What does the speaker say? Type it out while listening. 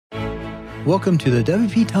Welcome to the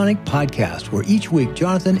WP Tonic podcast, where each week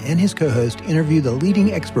Jonathan and his co-host interview the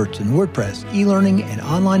leading experts in WordPress, e-learning, and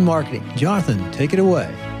online marketing. Jonathan, take it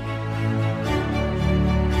away.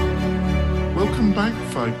 Welcome back,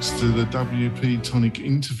 folks, to the WP Tonic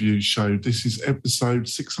interview show. This is episode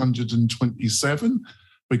 627.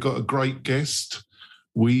 We've got a great guest.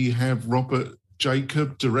 We have Robert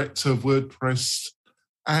Jacob, Director of WordPress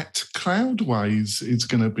at Cloudways. It's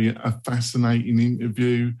going to be a fascinating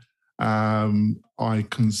interview. I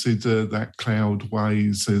consider that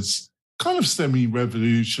Cloudways has kind of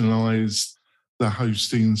semi-revolutionised the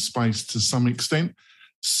hosting space to some extent.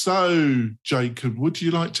 So, Jacob, would you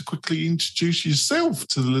like to quickly introduce yourself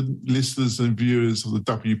to the listeners and viewers of the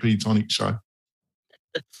WP Tonic show?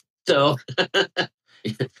 So,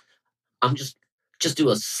 I'm just do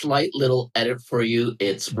a slight little edit for you.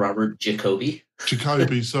 It's Robert Jacoby.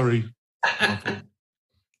 Jacoby, sorry.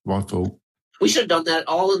 My fault. We should have done that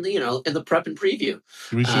all in the prep and preview.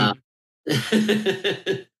 We should.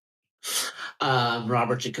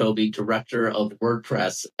 Robert Jacoby, Director of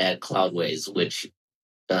WordPress at Cloudways, which,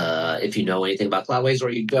 if you know anything about Cloudways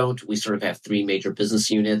or you don't, we sort of have three major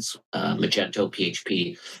business units, Magento,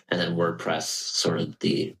 PHP, and then WordPress, sort of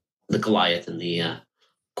the Goliath in the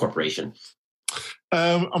corporation.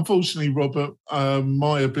 Unfortunately, Robert,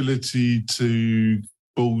 my ability to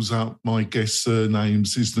balls up my guest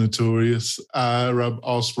surnames is notorious.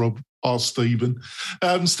 Ask Stephen.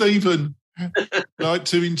 Stephen, like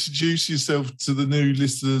to introduce yourself to the new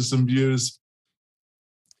listeners and viewers?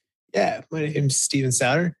 Yeah, my name's Stephen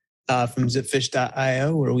Souter from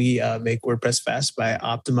zipfish.io, where we make WordPress fast by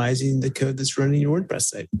optimizing the code that's running your WordPress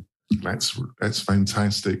site. That's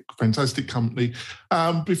fantastic. Fantastic company.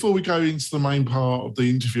 Before we go into the main part of the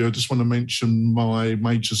interview, I just want to mention my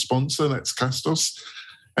major sponsor, that's Castos.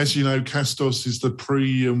 As you know, Castos is the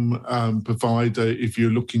premium provider if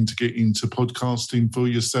you're looking to get into podcasting for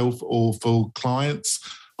yourself or for clients.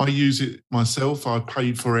 I use it myself. I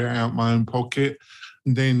paid for it out of my own pocket.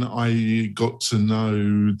 And then I got to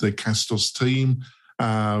know the Castos team.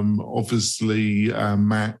 Obviously,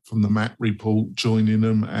 Matt from the Matt Report joining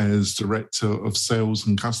them as Director of Sales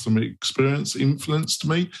and Customer Experience influenced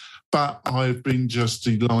me. But I've been just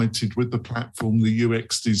delighted with the platform, the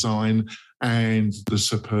UX design, and the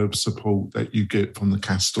superb support that you get from the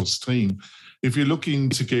Castos team. If you're looking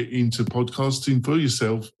to get into podcasting for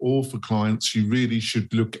yourself or for clients, you really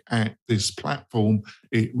should look at this platform.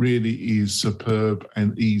 It really is superb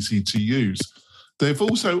and easy to use. They've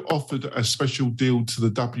also offered a special deal to the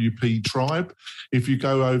WP Tribe. If you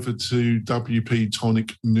go over to WP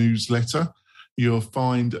Tonic newsletter, you'll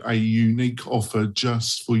find a unique offer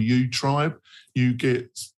just for you, Tribe. You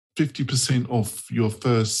get 50% off your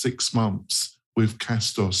first 6 months with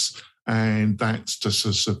Castos, and that's just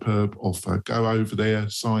a superb offer. Go over there,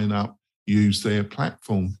 sign up, use their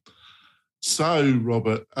platform. So,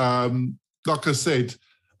 Robert, like I said,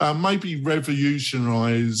 maybe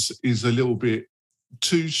revolutionise is a little bit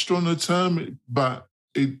too strong a term, but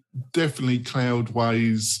it definitely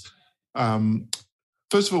Cloudways.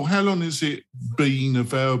 First of all, how long has it been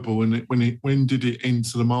available, and when did it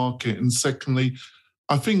enter the market? And secondly,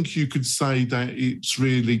 I think you could say that it's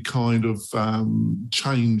really kind of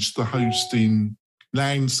changed the hosting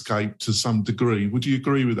landscape to some degree. Would you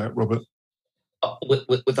agree with that, Robert?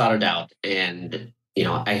 Without a doubt. And,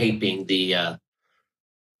 I hate being the,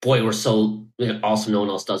 boy, we're so awesome, no one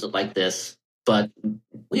else does it like this. But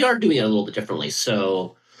we are doing it a little bit differently.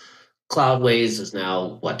 So Cloudways is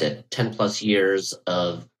now, 10 plus years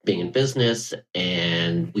of being in business.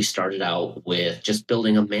 And we started out with just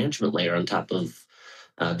building a management layer on top of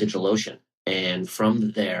DigitalOcean. And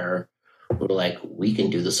from there, we're like, we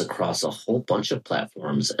can do this across a whole bunch of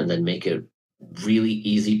platforms and then make it really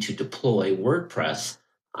easy to deploy WordPress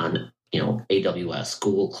on, AWS,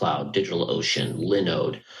 Google Cloud, DigitalOcean,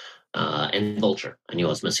 Linode, and Vultr. I knew I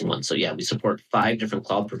was missing one. So yeah, we support 5 different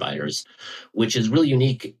cloud providers, which is really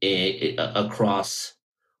unique across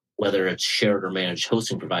whether it's shared or managed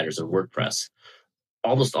hosting providers of WordPress.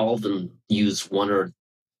 Almost all of them use one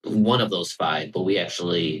of those 5, but we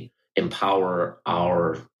actually empower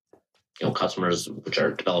our customers, which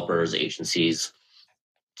are developers, agencies,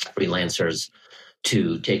 freelancers,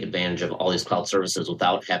 to take advantage of all these cloud services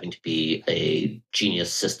without having to be a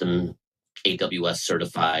Genius System AWS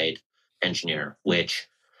certified engineer, which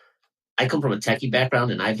I come from a techie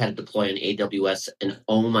background and I've had to deploy an AWS, and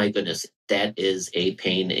oh my goodness, that is a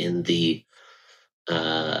pain in the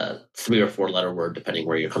 3 or 4 letter word, depending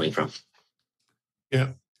where you're coming from.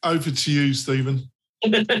 Yeah. Over to you, Stephen.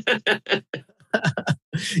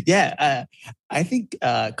 Yeah, I think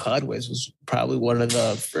Cloudways was probably one of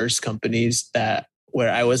the first companies that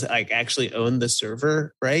where I was like actually owned the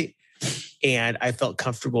server, right? And I felt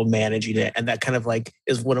comfortable managing it. And that kind of like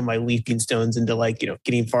is one of my leaping stones into like,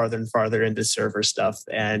 getting farther and farther into server stuff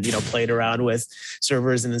and, playing around with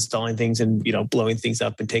servers and installing things and, blowing things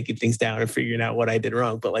up and taking things down and figuring out what I did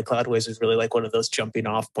wrong. But like Cloudways was really like one of those jumping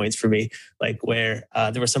off points for me, like where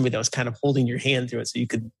there was somebody that was kind of holding your hand through it so you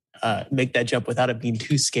could make that jump without it being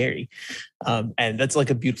too scary. And that's like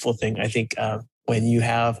a beautiful thing. I think when you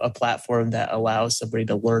have a platform that allows somebody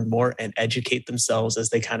to learn more and educate themselves as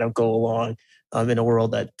they kind of go along in a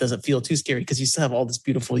world that doesn't feel too scary because you still have all this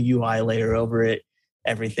beautiful UI layer over it,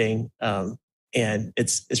 everything. And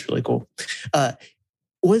it's really cool.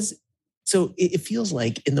 So it feels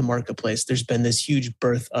like in the marketplace, there's been this huge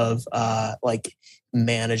birth of like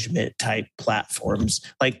management type platforms.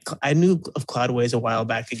 Like I knew of Cloudways a while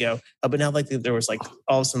back ago, but now like there was like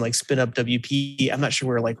all of a sudden like Spin Up WP. I'm not sure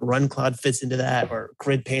where like Run Cloud fits into that, or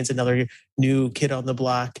GridPane's another new kid on the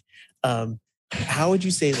block. How would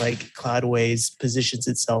you say like Cloudways positions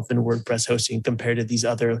itself in WordPress hosting compared to these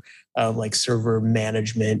other like server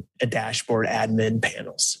management, dashboard admin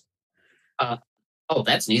panels? Oh,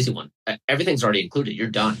 that's an easy one. Everything's already included. You're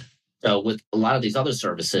done. So with a lot of these other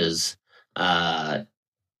services,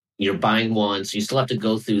 you're buying one, so you still have to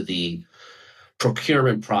go through the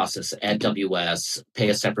procurement process at AWS, pay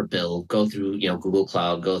a separate bill, go through Google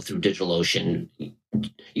Cloud, go through DigitalOcean.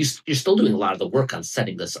 You're still doing a lot of the work on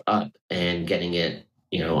setting this up and getting it.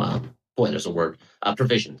 There's a word,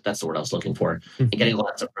 provision. That's the word I was looking for, and getting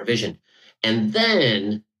lots of provision, and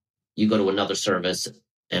then you go to another service.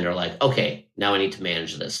 And are like, okay, now I need to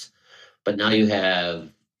manage this. But now you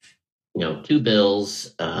have, two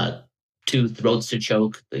bills, two throats to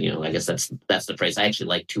choke. I guess that's the phrase. I actually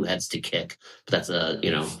like two heads to kick. But that's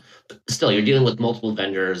still you're dealing with multiple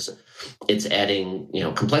vendors. It's adding,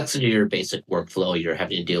 complexity to your basic workflow. You're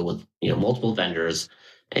having to deal with, multiple vendors,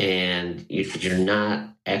 and you're not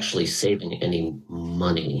actually saving any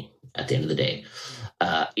money at the end of the day.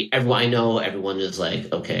 I know everyone is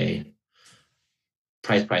like, okay,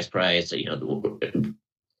 price.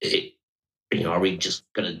 Are we just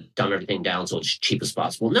going to dumb everything down so it's cheap as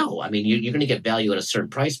possible? No, I mean, you're going to get value at a certain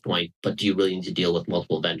price point, but do you really need to deal with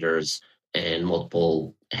multiple vendors and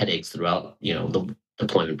multiple headaches throughout, the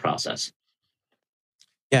deployment process?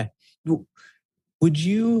 Yeah. Would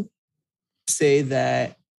you say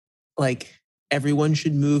that like everyone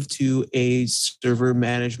should move to a server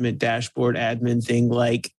management dashboard admin thing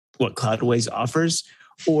like what Cloudways offers?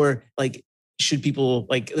 Or like, should people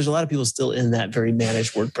like, there's a lot of people still in that very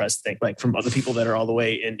managed WordPress thing, like from other people that are all the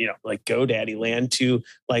way in, like GoDaddy land to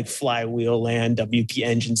like Flywheel land, WP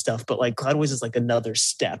Engine stuff. But like Cloudways is like another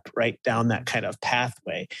step right down that kind of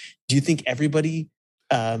pathway. Do you think everybody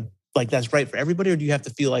like that's right for everybody? Or do you have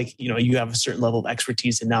to feel like, you have a certain level of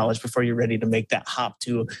expertise and knowledge before you're ready to make that hop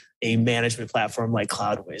to a management platform like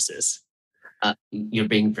Cloudways is? You're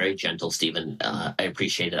being very gentle, Stephen. I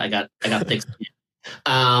appreciate it. I got thick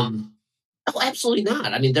skin. Oh, absolutely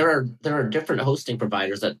not. I mean, there are different hosting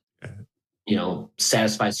providers that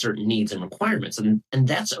satisfy certain needs and requirements, and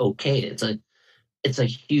that's okay. It's a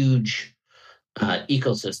huge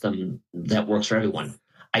ecosystem that works for everyone.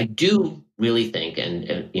 I do really think,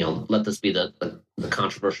 and let this be the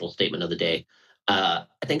controversial statement of the day. I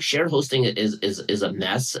think shared hosting is a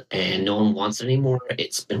mess, and no one wants it anymore.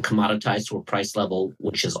 It's been commoditized to a price level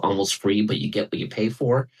which is almost free, but you get what you pay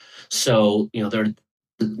for. So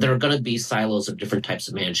there are going to be silos of different types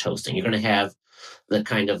of managed hosting. You're going to have the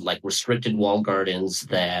kind of like restricted walled gardens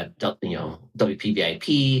that WP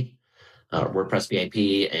VIP, WordPress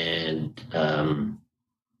VIP, and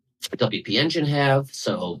WP Engine have.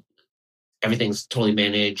 So everything's totally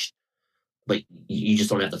managed, but you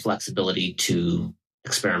just don't have the flexibility to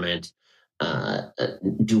experiment,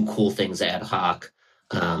 do cool things ad hoc,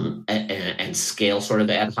 and scale sort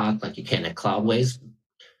of ad hoc like you can at Cloudways.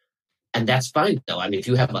 And that's fine, though. I mean, if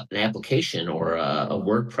you have an application or a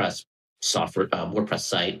WordPress software, WordPress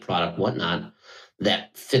site, product, whatnot,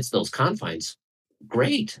 that fits those confines,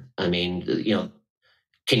 great. I mean,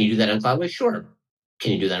 can you do that on Cloudways? Sure.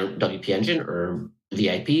 Can you do that on WP Engine or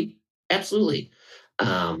VIP? Absolutely.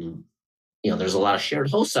 There's a lot of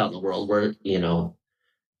shared hosts out in the world where,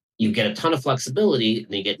 you get a ton of flexibility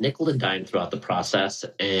and you get nickel and dime throughout the process.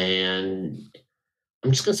 And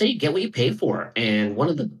I'm just going to say, you get what you pay for. And one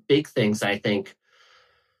of the big things I think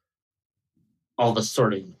all the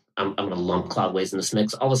sort of, I'm going to lump Cloudways in this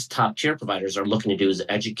mix, all the top tier providers are looking to do is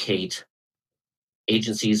educate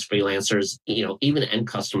agencies, freelancers, even end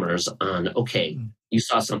customers on, okay, you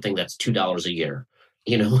saw something that's $2 a year.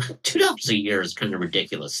 $2 a year is kind of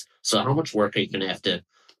ridiculous. So how much work are you going to have to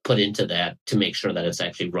put into that to make sure that it's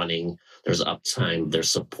actually running there's uptime, there's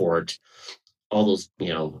support, all those,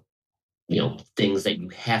 things that you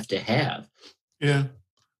have to have. Yeah.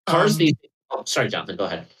 Cars sorry, Jonathan, go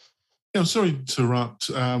ahead. Yeah, I'm sorry to interrupt.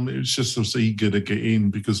 It was just I was eager to get in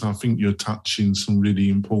because I think you're touching some really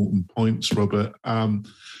important points, Robert.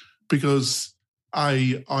 Because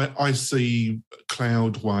I see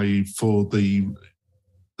Cloudwave for the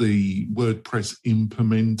WordPress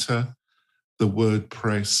implementer, the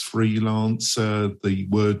WordPress freelancer, the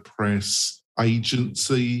WordPress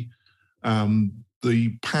agency,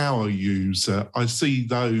 the power user. I see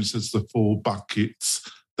those as the 4 buckets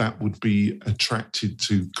that would be attracted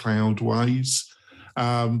to Cloudways.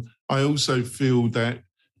 I also feel that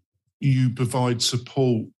you provide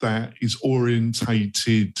support that is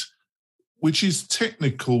orientated, which is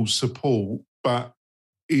technical support, but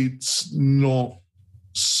it's not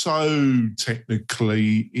so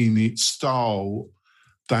technically in its style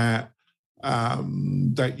that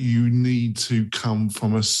that you need to come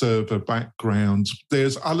from a server background.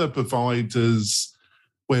 There's other providers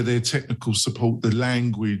where their technical support, the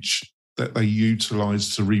language that they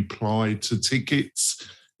utilize to reply to tickets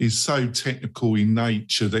is so technical in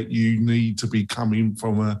nature that you need to be coming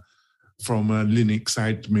from a Linux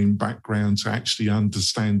admin background to actually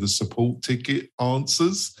understand the support ticket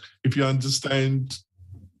answers, if you understand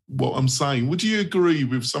what I'm saying. Would you agree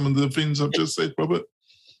with some of the things I've just said, Robert?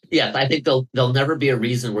 Yeah, I think there'll never be a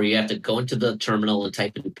reason where you have to go into the terminal and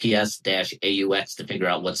type in ps-aux to figure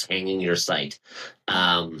out what's hanging your site.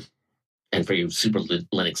 And for you super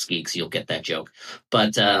Linux geeks, you'll get that joke.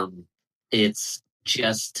 But it's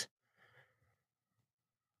just,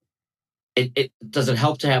 it does it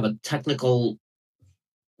help to have a technical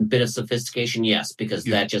bit of sophistication? Yes, because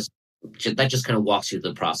that just kind of walks you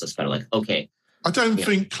through the process better. Like, okay. I don't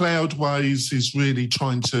think Cloudways is really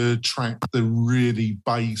trying to attract the really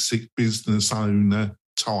basic business owner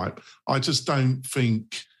type. I just don't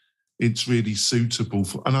think it's really suitable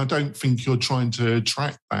for, and I don't think you're trying to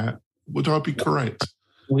attract that. Would I be correct?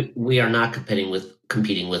 We are not competing with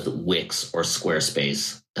Wix or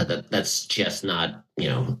Squarespace. That's just not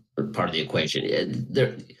part of the equation.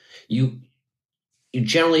 You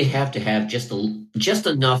generally have to have just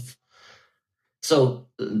enough. So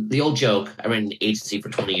the old joke, I ran an agency for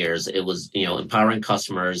 20 years. It was, empowering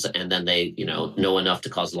customers, and then they, know enough to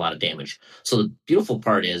cause a lot of damage. So the beautiful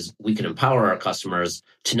part is we can empower our customers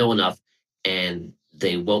to know enough, and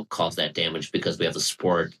they won't cause that damage because we have the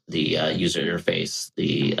support, the user interface,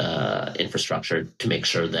 the infrastructure to make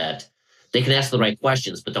sure that they can ask the right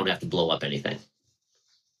questions, but don't have to blow up anything.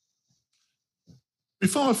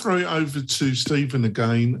 Before I throw it over to Stephen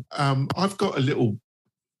again, I've got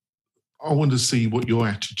I want to see what your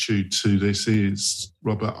attitude to this is,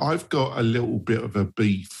 Robert. I've got a little bit of a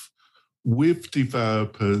beef with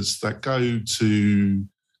developers that go to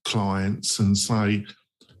clients and say,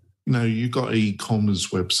 you've got an e-commerce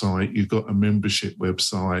website, you've got a membership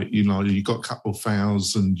website, you've got a couple of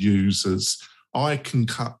thousand users. I can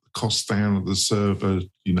cut the cost down of the server,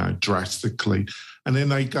 drastically. And then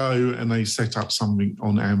they go and they set up something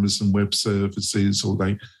on Amazon Web Services, or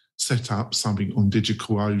they set up something on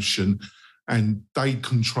DigitalOcean, and they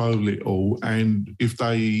control it all. And if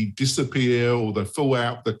they disappear or they fall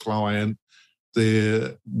out the client,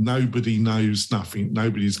 nobody knows nothing.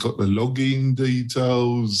 Nobody's got the login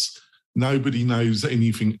details. Nobody knows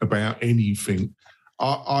anything about anything.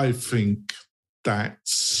 I think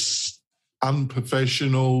that's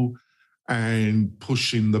unprofessional and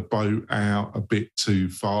pushing the boat out a bit too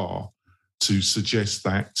far to suggest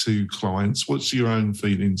that to clients. What's your own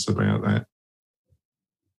feelings about that?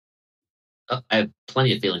 I have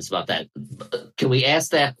plenty of feelings about that. Can we ask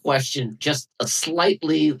that question just a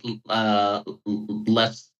slightly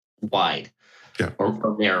less wide,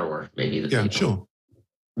 or narrower, maybe? Yeah, sure.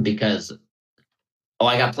 Because,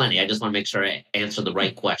 I got plenty. I just want to make sure I answer the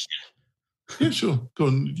right question. Yeah, sure. Go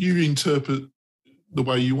on. You interpret the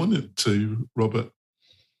way you want it to, Robert.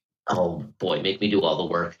 Oh boy, make me do all the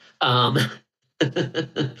work.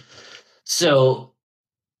 So,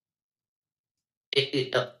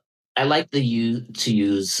 I like to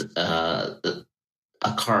use a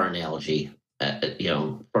car analogy,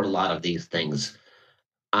 for a lot of these things.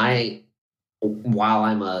 While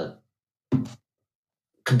I'm a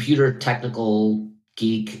computer technical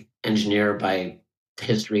geek engineer by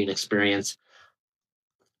history and experience,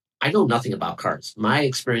 I know nothing about cars. My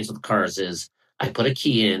experience with cars is I put a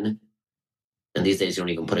key in, and these days you don't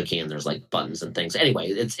even put a key in. There's like buttons and things.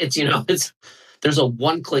 Anyway, there's a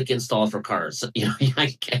one-click install for cars.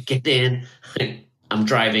 I get in, I'm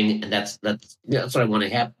driving, and that's what I want to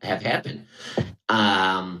have happen.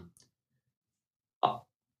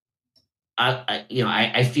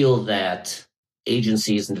 I feel that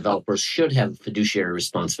agencies and developers should have fiduciary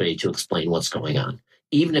responsibility to explain what's going on,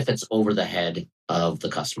 even if it's over the head of the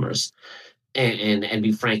customers, and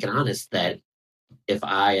be frank and honest that if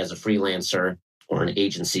I, as a freelancer or an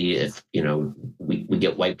agency, if we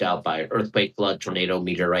get wiped out by earthquake, flood, tornado,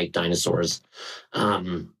 meteorite, dinosaurs,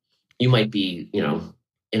 you might be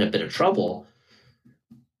in a bit of trouble.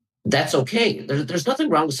 That's okay. There's nothing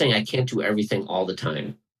wrong with saying I can't do everything all the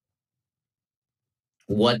time.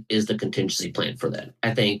 What is the contingency plan for that?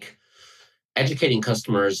 I think educating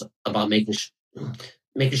customers about making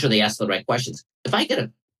sure they ask the right questions. If I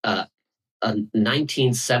get a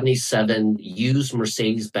 1977 used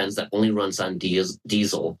Mercedes-Benz that only runs on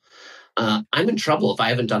diesel, I'm in trouble if I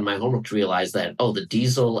haven't done my homework to realize that, the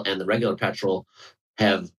diesel and the regular petrol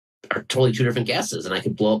are totally two different gases, and I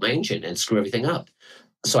could blow up my engine and screw everything up.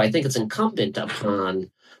 So I think it's incumbent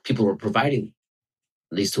upon people who are providing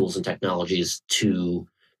these tools and technologies to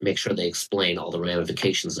make sure they explain all the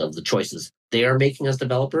ramifications of the choices they are making as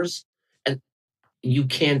developers. And you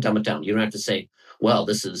can dumb it down. You don't have to say, well,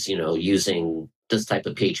 this is, using this type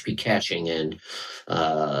of PHP caching and,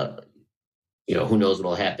 who knows what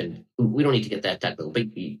will happen. We don't need to get that technical. But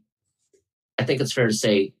I think it's fair to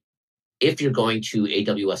say, if you're going to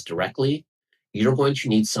AWS directly, you're going to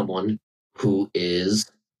need someone who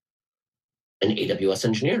is an AWS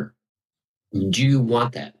engineer. Do you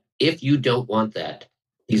want that? If you don't want that,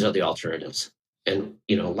 these are the alternatives. And,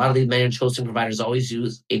 a lot of these managed hosting providers already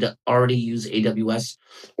use AWS,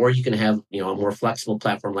 or you can have, a more flexible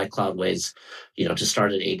platform like Cloudways, to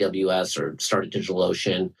start at AWS or start at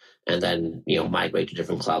DigitalOcean and then, migrate to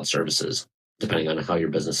different cloud services, depending on how your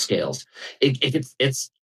business scales.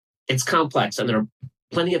 It's complex, and there are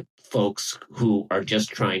plenty of folks who are just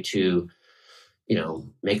trying to,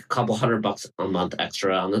 make a couple $100 a month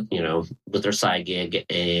extra on the, with their side gig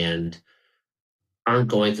and aren't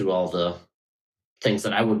going through all the things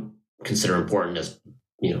that I would consider important as,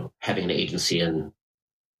 having an agency and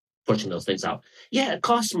pushing those things out. Yeah, it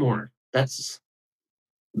costs more. But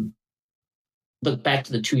back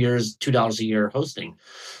to the $2 a year hosting,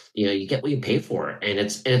 you get what you pay for, and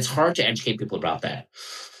it's hard to educate people about that.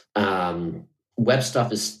 Web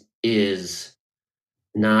stuff is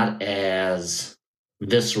not as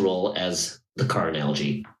visceral as the car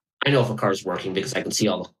analogy. I know if a car is working because I can see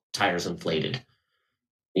all the tires inflated.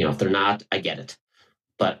 If they're not, I get it.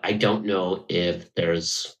 But I don't know if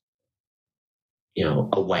there's, a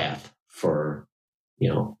WAF for,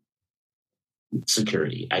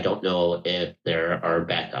 security. I don't know if there are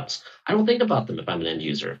backups. I don't think about them if I'm an end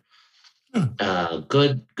user.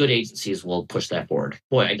 Good agencies will push that forward.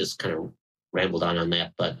 Boy, I just kind of rambled on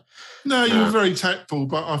that, but no, you were very tactful.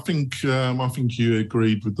 But I think you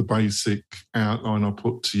agreed with the basic outline I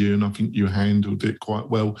put to you, and I think you handled it quite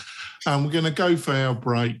well. We're going to go for our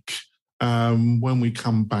break. When we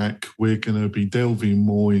come back, we're going to be delving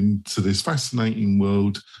more into this fascinating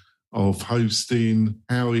world of hosting,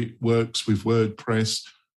 how it works with WordPress,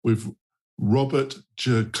 with Robert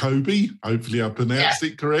Jacoby. Hopefully I pronounced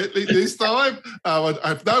it correctly this time. I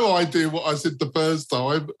have no idea what I said the first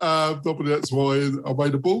time. Probably that's why I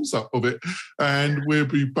made a balls up of it. And we'll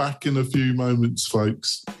be back in a few moments,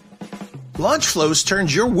 folks. Launchflows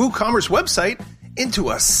turns your WooCommerce website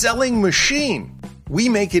into a selling machine. We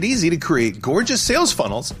make it easy to create gorgeous sales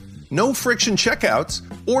funnels, no friction checkouts,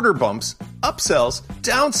 order bumps, upsells,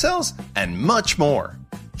 downsells, and much more.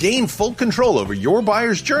 Gain full control over your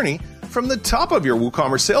buyer's journey from the top of your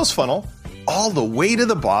WooCommerce sales funnel all the way to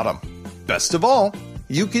the bottom. Best of all,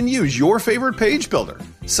 you can use your favorite page builder,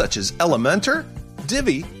 such as Elementor,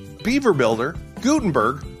 Divi, Beaver Builder,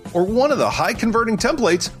 Gutenberg, or one of the high-converting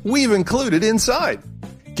templates we've included inside.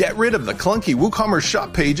 Get rid of the clunky WooCommerce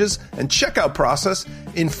shop pages and checkout process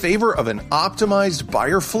in favor of an optimized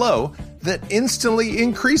buyer flow that instantly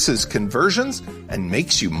increases conversions and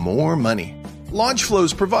makes you more money.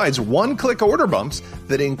 Launchflows provides one-click order bumps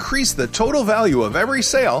that increase the total value of every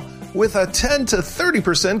sale with a 10 to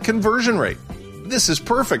 30% conversion rate. This is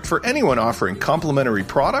perfect for anyone offering complimentary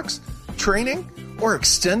products, training, or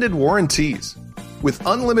extended warranties. With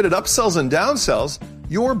unlimited upsells and downsells,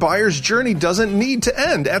 your buyer's journey doesn't need to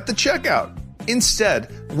end at the checkout.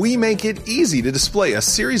 Instead, we make it easy to display a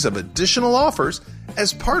series of additional offers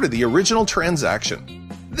as part of the original transaction.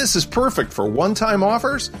 This is perfect for one-time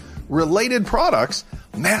offers, related products,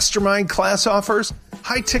 mastermind class offers,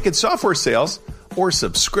 high-ticket software sales, or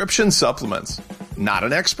subscription supplements. Not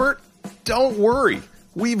an expert? Don't worry.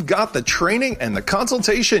 We've got the training and the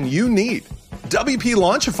consultation you need. WP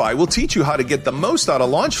Launchify will teach you how to get the most out of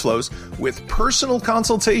Launchflows with personal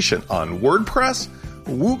consultation on WordPress,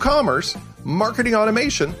 WooCommerce, marketing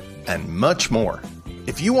automation, and much more.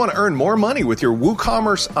 If you want to earn more money with your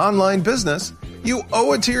WooCommerce online business, you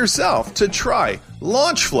owe it to yourself to try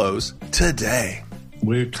Launchflows today.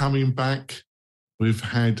 We're coming back. We've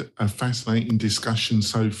had a fascinating discussion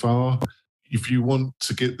so far. If you want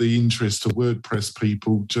to get the interest of WordPress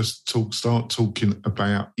people, just start talking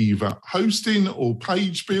about either hosting or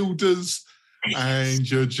page builders, and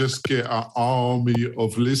you'll just get an army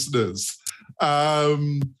of listeners.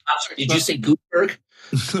 Did you say Gutenberg?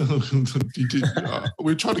 You did,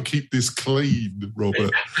 we're trying to keep this clean,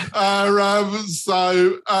 Robert.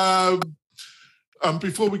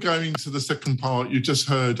 Before we go into the second part, you just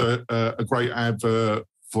heard a great advert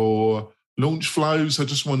for Launchflows. I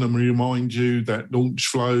just want to remind you that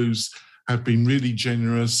Launchflows have been really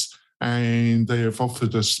generous and they have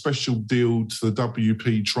offered a special deal to the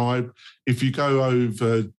WP Tribe. If you go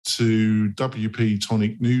over to WP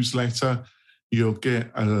Tonic newsletter,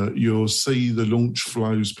 you'll see the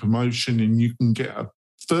Launchflows promotion, and you can get a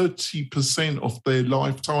 30% off their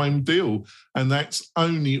lifetime deal, and that's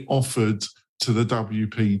only offered to the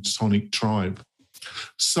WP Tonic Tribe.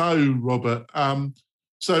 So, Robert,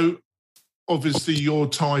 so obviously your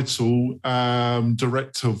title,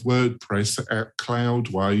 Director of WordPress at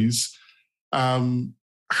Cloudways.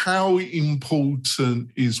 How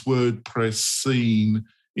important is WordPress seen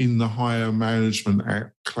in the higher management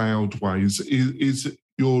at Cloudways? Is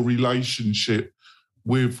your relationship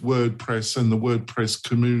with WordPress and the WordPress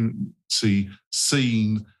community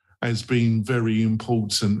seen as being very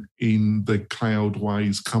important in the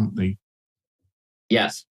Cloudways company?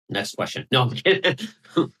 Yes. Next question. No, I'm kidding.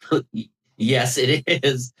 Yes, it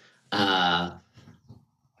is.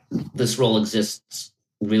 This role exists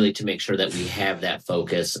really to make sure that we have that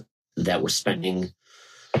focus, that we're spending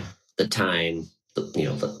the time,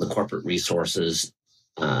 the corporate resources,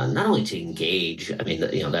 not only to engage. I mean,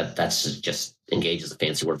 that's just engage is a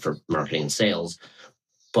fancy word for marketing and sales,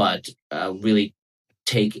 but really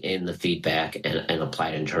take in the feedback and apply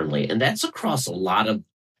it internally, and that's across a lot of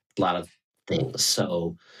things.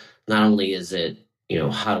 So, not only is it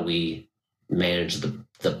how do we manage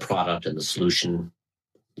the product and the solution,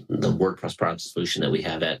 the WordPress product solution that we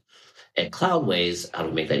have at Cloudways, how do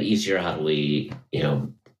we make that easier? How do we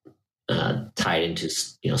tie it into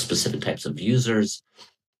specific types of users,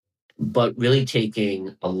 but really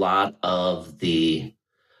taking a lot of the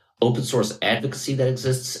open source advocacy that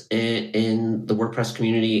exists in the WordPress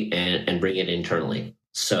community and bring it internally.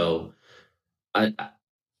 So I've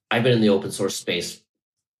been in the open source space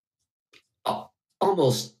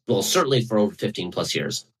certainly for over 15 plus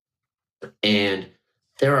years. And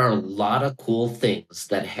there are a lot of cool things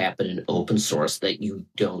that happen in open source that you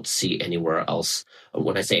don't see anywhere else.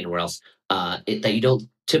 When I say anywhere else, that you don't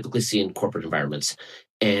typically see in corporate environments.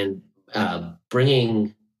 And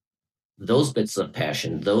bringing those bits of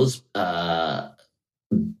passion, those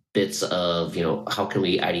bits of, how can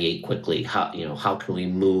we ideate quickly? How can we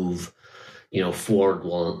move, forward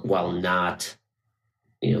while not,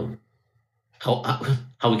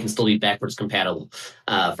 how we can still be backwards compatible,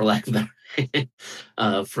 for lack of a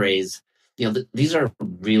better phrase. These are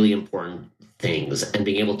really important things, and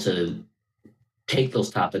being able to take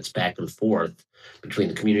those topics back and forth between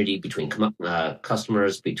the community, between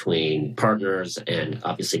customers, between partners, and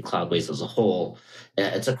obviously Cloudways as a whole,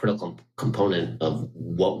 it's a critical component of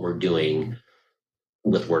what we're doing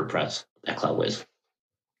with WordPress at Cloudways.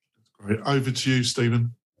 Great. Over to you,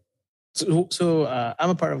 Stephen. So I'm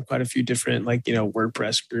a part of quite a few different,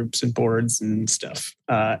 WordPress groups and boards and stuff.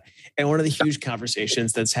 And one of the huge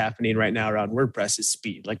conversations that's happening right now around WordPress is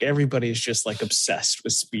speed. Like, everybody is just obsessed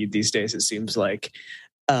with speed these days, it seems like.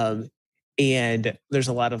 And there's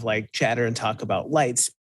a lot of chatter and talk about light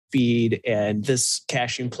speed and this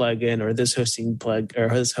caching plugin or this hosting plug or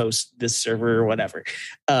this server or whatever.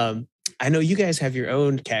 I know you guys have your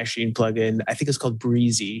own caching plugin. I think it's called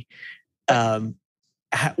Breezy. How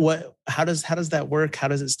does that work? How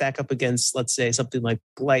does it stack up against, let's say, something like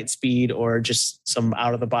Lightspeed or just some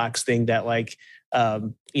out of the box thing that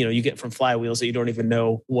you get from Flywheels that you don't even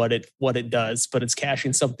know what it does, but it's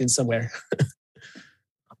caching something somewhere.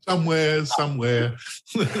 somewhere.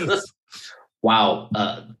 Wow,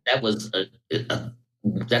 that was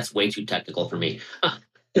that's way too technical for me.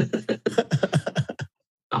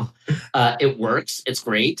 It works. It's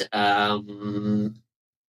great. I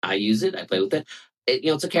use it. I play with it.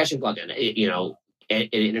 It's a caching plugin.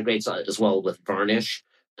 It integrates as well with Varnish.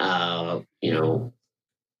 I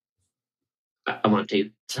want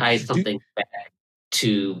to tie something back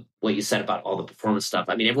to what you said about all the performance stuff.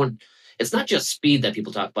 I mean, it's not just speed that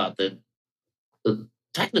people talk about. The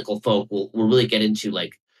technical folk will really get into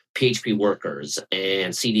PHP workers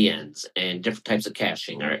and CDNs and different types of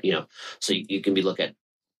caching, or so you can be look at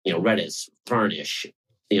Redis, Varnish,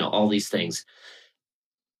 all these things.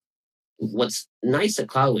 What's nice at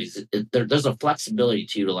Cloudways is there's a flexibility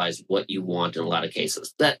to utilize what you want in a lot of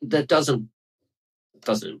cases. That doesn't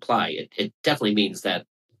imply it definitely means that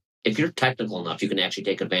if you're technical enough, you can actually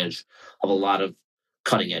take advantage of a lot of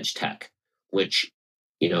cutting edge tech, which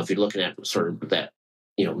if you're looking at sort of that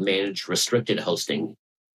managed restricted hosting,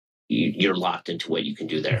 you're locked into what you can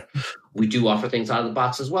do there. We do offer things out of the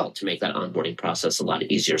box as well to make that onboarding process a lot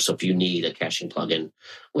easier. So if you need a caching plugin,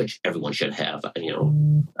 which everyone should have, I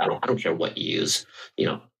don't care what you use,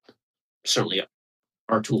 certainly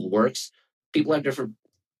our tool works. People have different,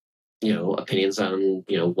 opinions on,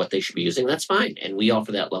 what they should be using. That's fine. And we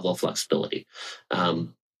offer that level of flexibility. But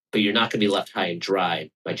you're not going to be left high and dry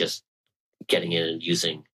by just getting in and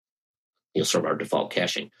using, sort of our default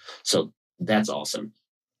caching. So that's awesome.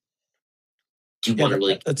 Do you want to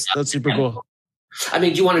really? That's super cool. I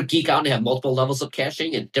mean, do you want to geek out and have multiple levels of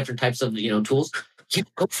caching and different types of tools? Yeah,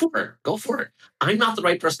 go for it. Go for it. I'm not the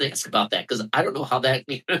right person to ask about that because I don't know how that.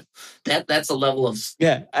 That's a level of.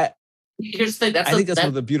 Yeah, here's the thing. I think that's one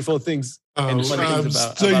of the beautiful things.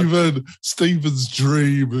 Stephen's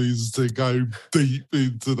dream is to go deep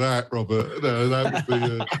into that, Robert. No, that would be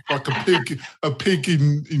like a pig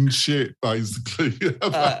in shit, basically.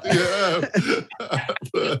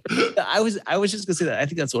 I was just gonna say that I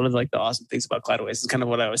think that's one of the awesome things about Cloudways. Is kind of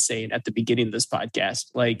what I was saying at the beginning of this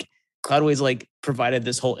podcast. Like Cloudways provided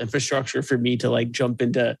this whole infrastructure for me to jump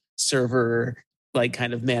into server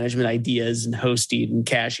kind of management ideas and hosting and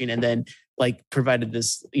caching, and then provided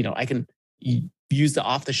this, I can use the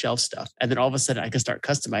off-the-shelf stuff, and then all of a sudden I can start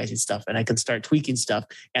customizing stuff, and I can start tweaking stuff,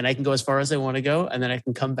 and I can go as far as I want to go, and then I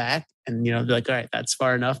can come back and be like, all right, that's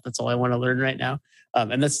far enough. That's all I want to learn right now,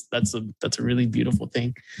 and that's a really beautiful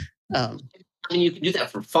thing. I mean, you can do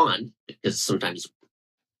that for fun because sometimes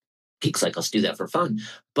geeks like us do that for fun,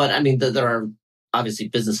 but I mean, there are obviously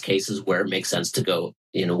business cases where it makes sense to go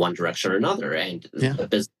one direction or another. And the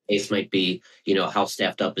business case might be, how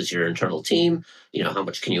staffed up is your internal team? How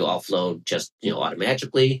much can you offload just,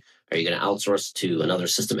 automatically? Are you going to outsource to another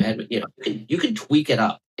system admin? You can tweak it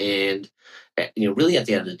up. And, really at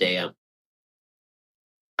the end of the day,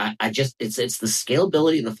 it's the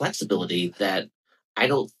scalability and the flexibility that I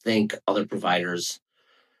don't think other providers,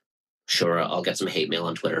 sure, I'll get some hate mail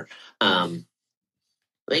on Twitter.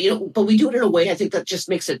 But we do it in a way I think that just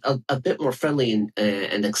makes it a bit more friendly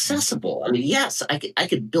and accessible. I mean, yes, I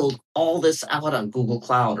could build all this out on Google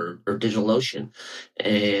Cloud or DigitalOcean,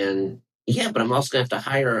 and but I'm also going to have to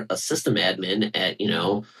hire a system admin at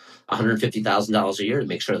 $150,000 a year to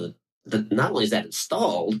make sure that not only is that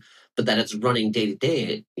installed, but that it's running day to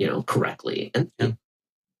day, correctly. And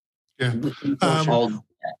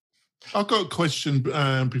I've got a question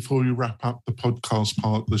before we wrap up the podcast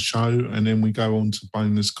part of the show, and then we go on to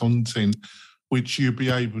bonus content, which you'll be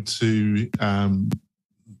able to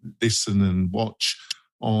listen and watch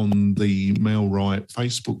on the MailRight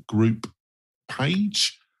Facebook group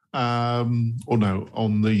page, on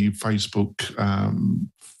the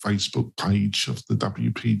Facebook page of the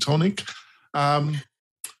WP Tonic.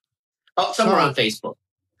 Somewhere on Facebook.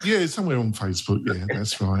 Yeah, somewhere on Facebook. Yeah,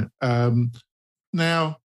 that's right.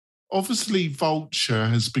 Now, obviously, Vultr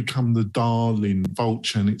has become the darling.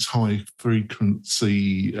 Vultr and its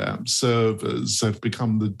high-frequency servers have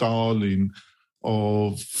become the darling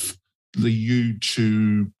of the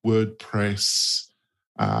YouTube, WordPress,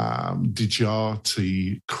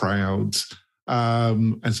 Digiarty crowd,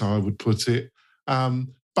 as I would put it.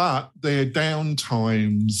 But their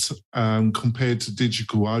downtimes compared to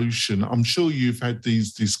DigitalOcean, I'm sure you've had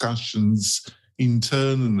these discussions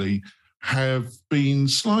internally, have been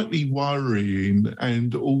slightly worrying,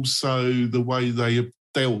 and also the way they have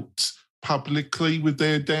dealt publicly with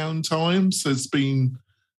their downtimes has been,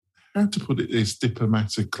 how to put it this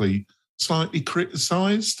diplomatically, slightly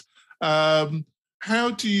criticised.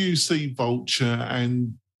 How do you see Vultr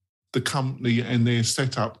and the company and their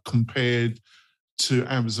setup compared to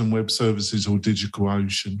Amazon Web Services or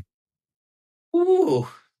DigitalOcean? Ooh,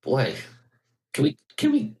 boy. Can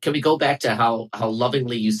we go back to how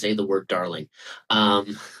lovingly you say the word darling? Well,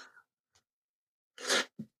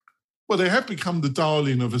 they have become the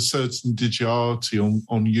darling of a certain Digiarty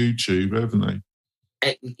on YouTube, haven't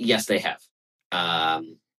they? Yes, they have.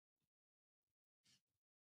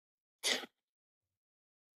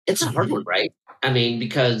 It's a hard one, right? I mean,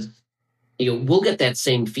 because we'll get that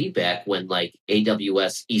same feedback when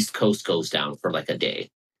AWS East Coast goes down for a day,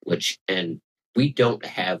 and we don't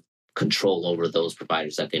have control over those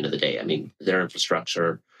providers at the end of the day. I mean, their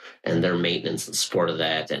infrastructure and their maintenance and support of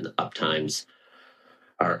that and uptimes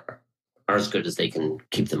are as good as they can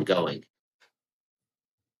keep them going.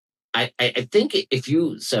 I think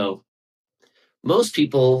most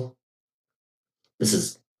people, this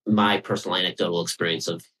is my personal anecdotal experience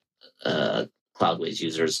of Cloudways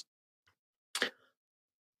users,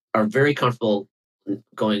 are very comfortable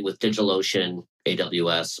going with DigitalOcean,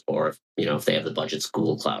 AWS, or if they have the budget,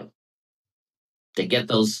 Google Cloud. They get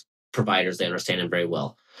those providers, they understand them very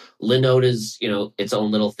well. Linode is its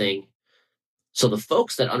own little thing. So the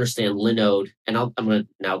folks that understand Linode, and I'm going to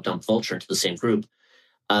now dump Vultr into the same group.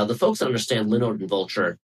 The folks that understand Linode and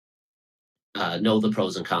Vultr know the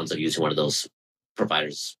pros and cons of using one of those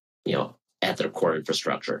providers, at their core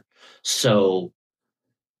infrastructure. So,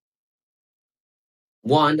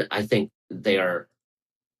 one, I think they are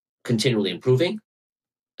continually improving,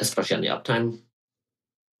 especially on the uptime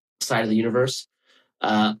side of the universe.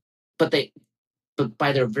 But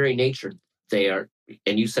by their very nature, they are,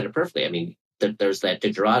 and you said it perfectly. I mean, there's that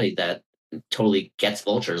Digerati that totally gets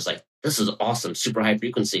Vultr. It's like, this is awesome, super high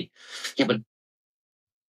frequency. Yeah, but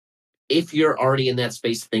if you're already in that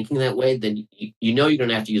space thinking that way, then you're going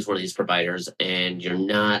to have to use one of these providers, and you're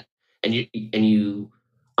not, and you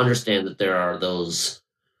understand that there are those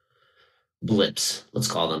blips, let's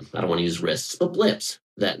call them. I don't want to use risks, but blips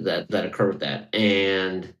that occur with that.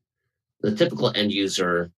 And the typical end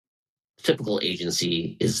user, typical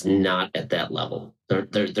agency is not at that level.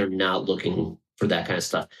 They're not looking for that kind of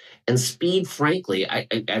stuff. And speed, frankly, I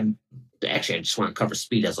just want to cover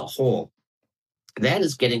speed as a whole. That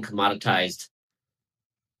is getting commoditized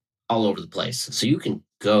all over the place. So you can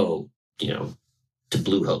go, to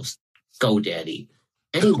Bluehost, GoDaddy,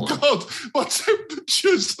 anyone. Oh God, my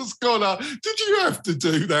temperature's just gone up. Did you have to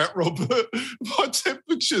do that, Robert? My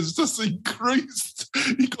temperature's just increased.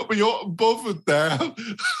 You got me hot and bothered now.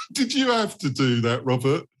 Did you have to do that,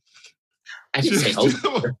 Robert? I didn't say oh,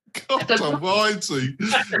 God almighty.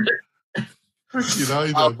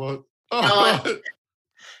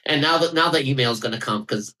 And now the email is going to come,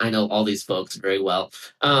 because I know all these folks very well.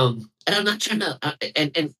 And I'm not trying to,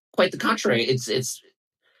 and quite the contrary, it's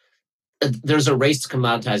there's a race to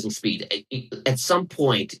commoditizing speed. At some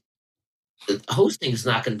point, hosting is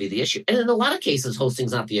not going to be the issue. And in a lot of cases, hosting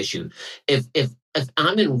is not the issue. If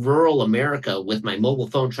I'm in rural America with my mobile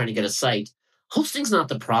phone trying to get a site, hosting's not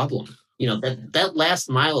the problem. That last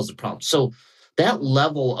mile is a problem. So that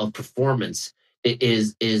level of performance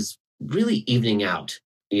is really evening out,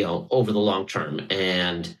 over the long term.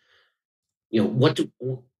 And,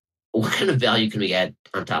 what kind of value can we add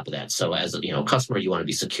on top of that? So as a customer, you want to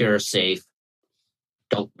be secure, safe,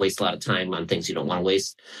 don't waste a lot of time on things you don't want to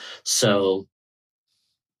waste. So,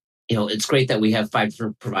 it's great that we have 5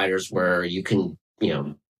 different providers where you can,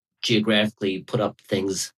 geographically put up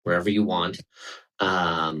things wherever you want.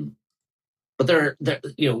 But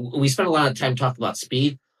we spend a lot of time talking about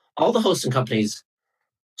speed. All the hosting companies,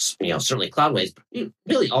 certainly Cloudways, but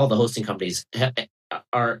really all the hosting companies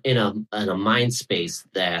are in a mind space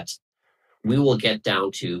that we will get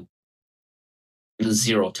down to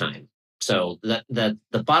zero time. So that the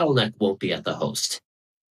bottleneck won't be at the host.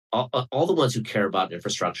 All the ones who care about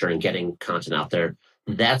infrastructure and getting content out there,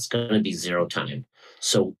 that's going to be zero time.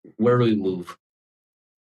 So where do we move,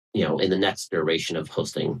 in the next iteration of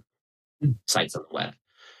hosting sites on the web?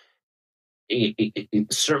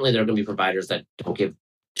 Certainly there are going to be providers that don't give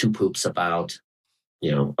two poops about,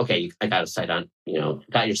 okay, I got a site on,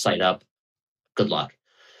 got your site up, good luck.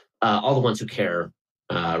 All the ones who care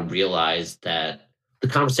realize that the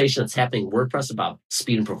conversation that's happening in WordPress about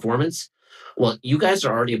speed and performance, well, you guys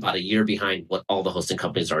are already about a year behind what all the hosting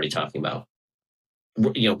companies are already talking about.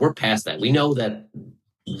 We're past that. We know that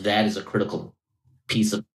is a critical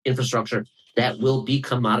piece of infrastructure that will be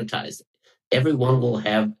commoditized. Everyone will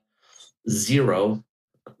have zero,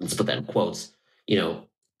 let's put that in quotes,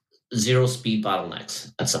 zero speed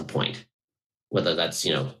bottlenecks at some point, whether that's,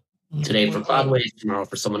 today for Cloudways, tomorrow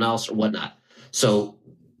for someone else or whatnot. So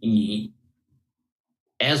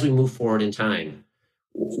as we move forward in time,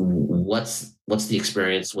 what's the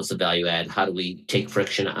experience? What's the value add? How do we take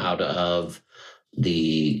friction out of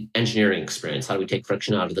the engineering experience? How do we take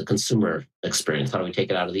friction out of the consumer experience? How do we take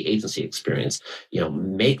it out of the agency experience?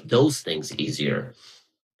 Make those things easier.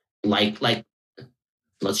 Like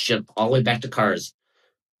let's jump all the way back to cars.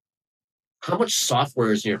 How much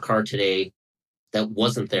software is in your car today that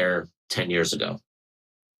wasn't there 10 years ago?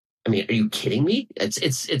 I mean, are you kidding me?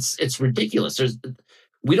 It's ridiculous.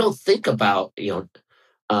 We don't think about,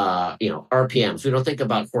 RPMs. We don't think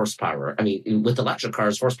about horsepower. I mean, with electric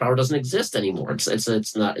cars, horsepower doesn't exist anymore.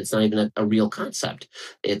 It's not even a real concept.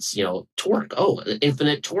 It's, torque. Oh,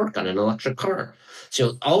 infinite torque on an electric car.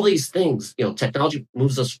 So all these things, technology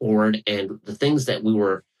moves us forward, and the things that we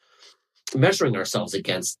were measuring ourselves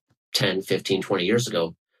against 10, 15, 20 years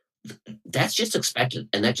ago, that's just expected,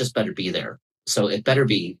 and that just better be there. So it better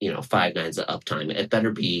be, 5 nines of uptime. It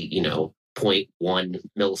better be, 0.1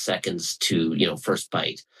 milliseconds to, first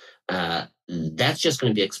byte. That's just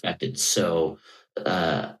going to be expected. So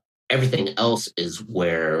everything else is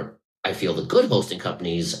where I feel the good hosting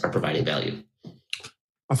companies are providing value.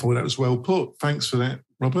 I thought that was well put. Thanks for that,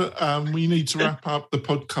 Robert. We need to wrap up the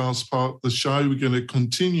podcast part of the show. We're going to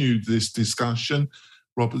continue this discussion.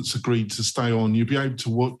 Robert's agreed to stay on. You'll be able to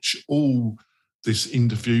watch all this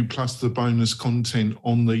interview plus the bonus content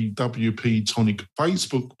on the WP Tonic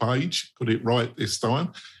Facebook page. Got it right this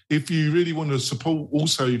time. If you really want to support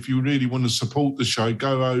the show,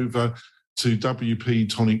 go over to WP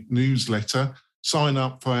Tonic newsletter, sign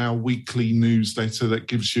up for our weekly newsletter that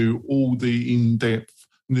gives you all the in-depth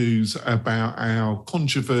news about our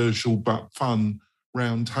controversial but fun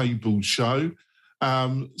roundtable show.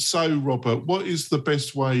 So, Robert, what is the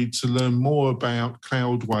best way to learn more about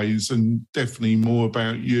Cloudways and definitely more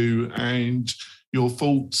about you and your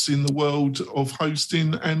thoughts in the world of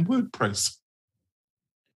hosting and WordPress?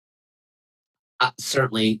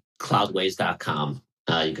 Certainly, cloudways.com.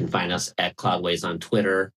 You can find us at Cloudways on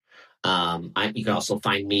Twitter. You can also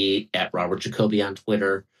find me at Robert Jacoby on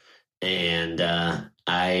Twitter. And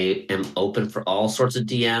I am open for all sorts of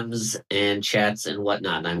DMs and chats and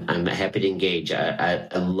whatnot. I'm happy to engage. I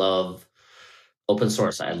love open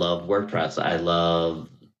source. I love WordPress. I love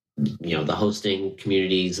the hosting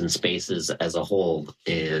communities and spaces as a whole.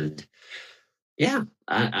 And yeah,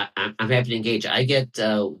 I'm happy to engage. I get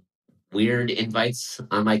weird invites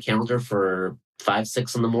on my calendar for 5,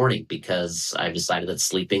 6 in the morning because I've decided that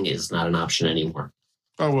sleeping is not an option anymore.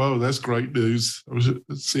 Oh, well, that's great news.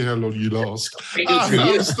 Let's see how long you last.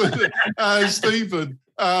 Stephen,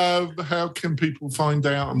 how can people find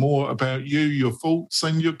out more about you, your thoughts,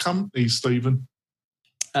 and your company, Stephen?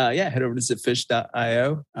 Head over to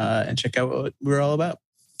zipfish.io and check out what we're all about.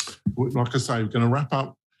 Like I say, we're going to wrap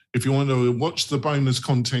up. If you want to watch the bonus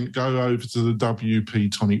content, go over to the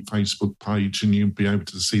WP Tonic Facebook page and you'll be able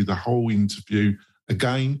to see the whole interview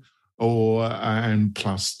again. And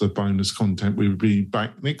plus the bonus content. We'll be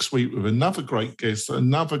back next week with another great guest,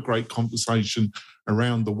 another great conversation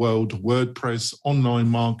around the world of WordPress, online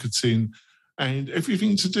marketing, and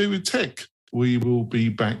everything to do with tech. We will be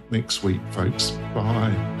back next week, folks.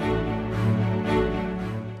 Bye.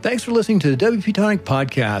 Thanks for listening to the WP Tonic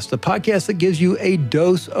Podcast, the podcast that gives you a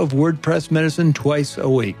dose of WordPress medicine twice a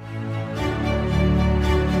week.